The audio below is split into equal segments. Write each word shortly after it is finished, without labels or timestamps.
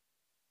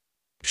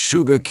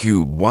Sugar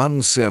Cube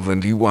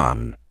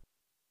 171.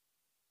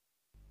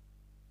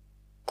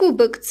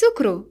 Кубик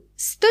цукру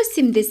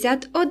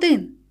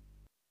 171.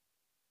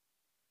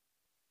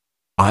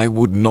 I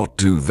would not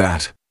do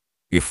that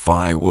if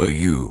I were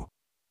you.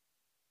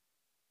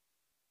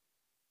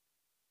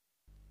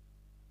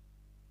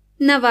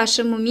 На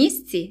вашому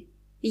місці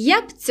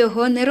я б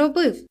цього не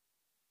робив.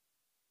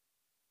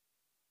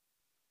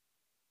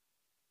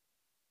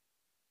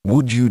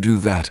 Would you do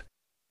that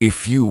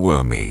if you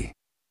were me?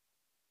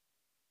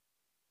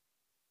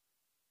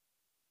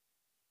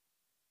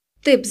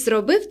 Ти б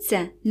зробив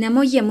це на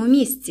моєму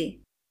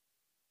місці.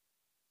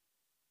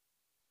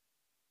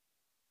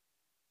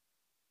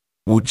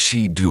 Would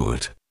she do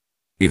it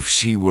if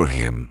she were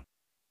him?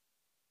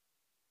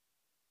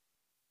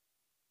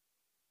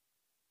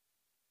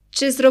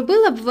 Чи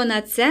зробила б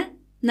вона це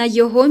на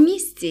його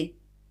місці?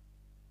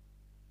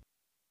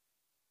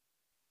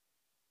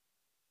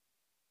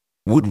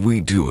 Would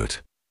we do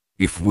it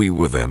if we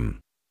were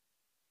them?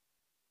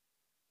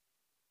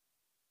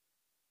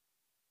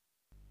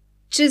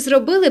 Чи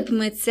зробили б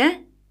ми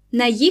це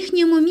на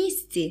їхньому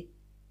місці?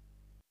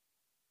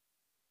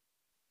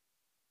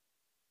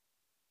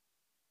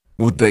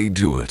 Would they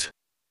do it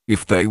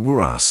if they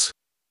were us?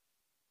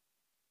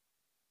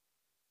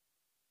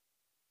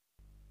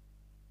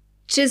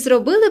 Чи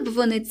зробили б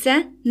вони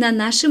це на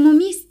нашому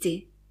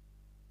місці?